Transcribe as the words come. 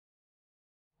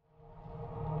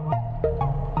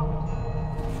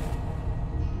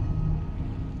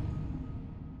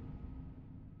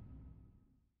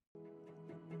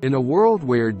In a world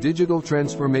where digital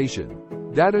transformation,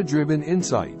 data-driven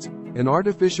insights, and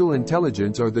artificial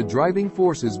intelligence are the driving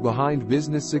forces behind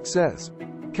business success,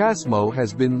 Kasmo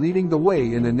has been leading the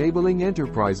way in enabling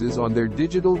enterprises on their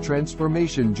digital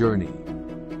transformation journey.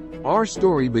 Our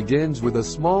story begins with a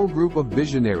small group of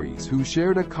visionaries who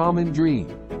shared a common dream: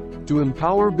 to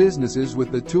empower businesses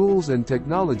with the tools and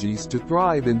technologies to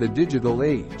thrive in the digital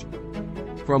age.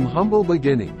 From humble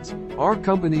beginnings, our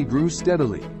company grew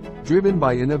steadily, driven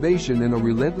by innovation and a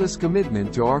relentless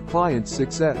commitment to our clients'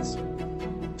 success.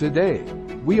 Today,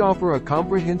 we offer a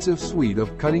comprehensive suite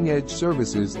of cutting-edge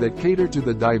services that cater to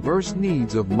the diverse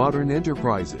needs of modern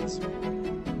enterprises.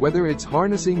 Whether it's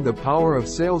harnessing the power of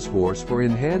Salesforce for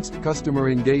enhanced customer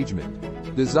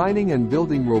engagement, designing and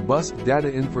building robust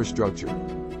data infrastructure,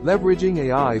 leveraging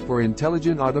AI for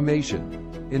intelligent automation,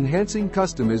 enhancing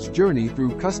customers' journey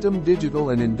through custom digital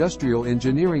and industrial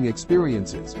engineering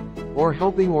experiences, or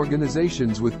helping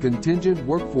organizations with contingent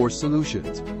workforce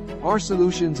solutions, our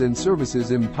solutions and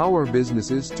services empower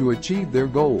businesses to achieve their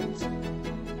goals.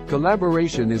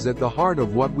 Collaboration is at the heart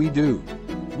of what we do.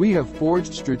 We have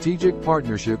forged strategic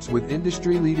partnerships with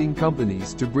industry-leading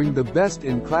companies to bring the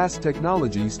best-in-class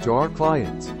technologies to our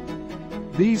clients.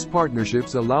 These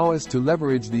partnerships allow us to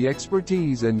leverage the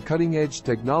expertise and cutting-edge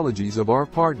technologies of our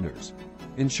partners,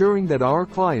 ensuring that our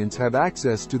clients have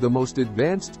access to the most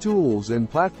advanced tools and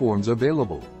platforms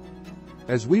available.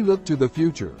 As we look to the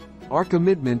future, our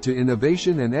commitment to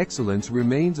innovation and excellence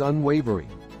remains unwavering.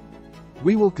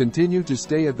 We will continue to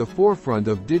stay at the forefront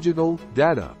of digital,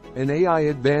 data, and AI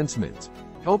advancements,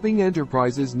 helping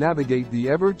enterprises navigate the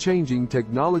ever-changing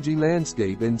technology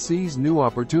landscape and seize new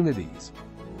opportunities.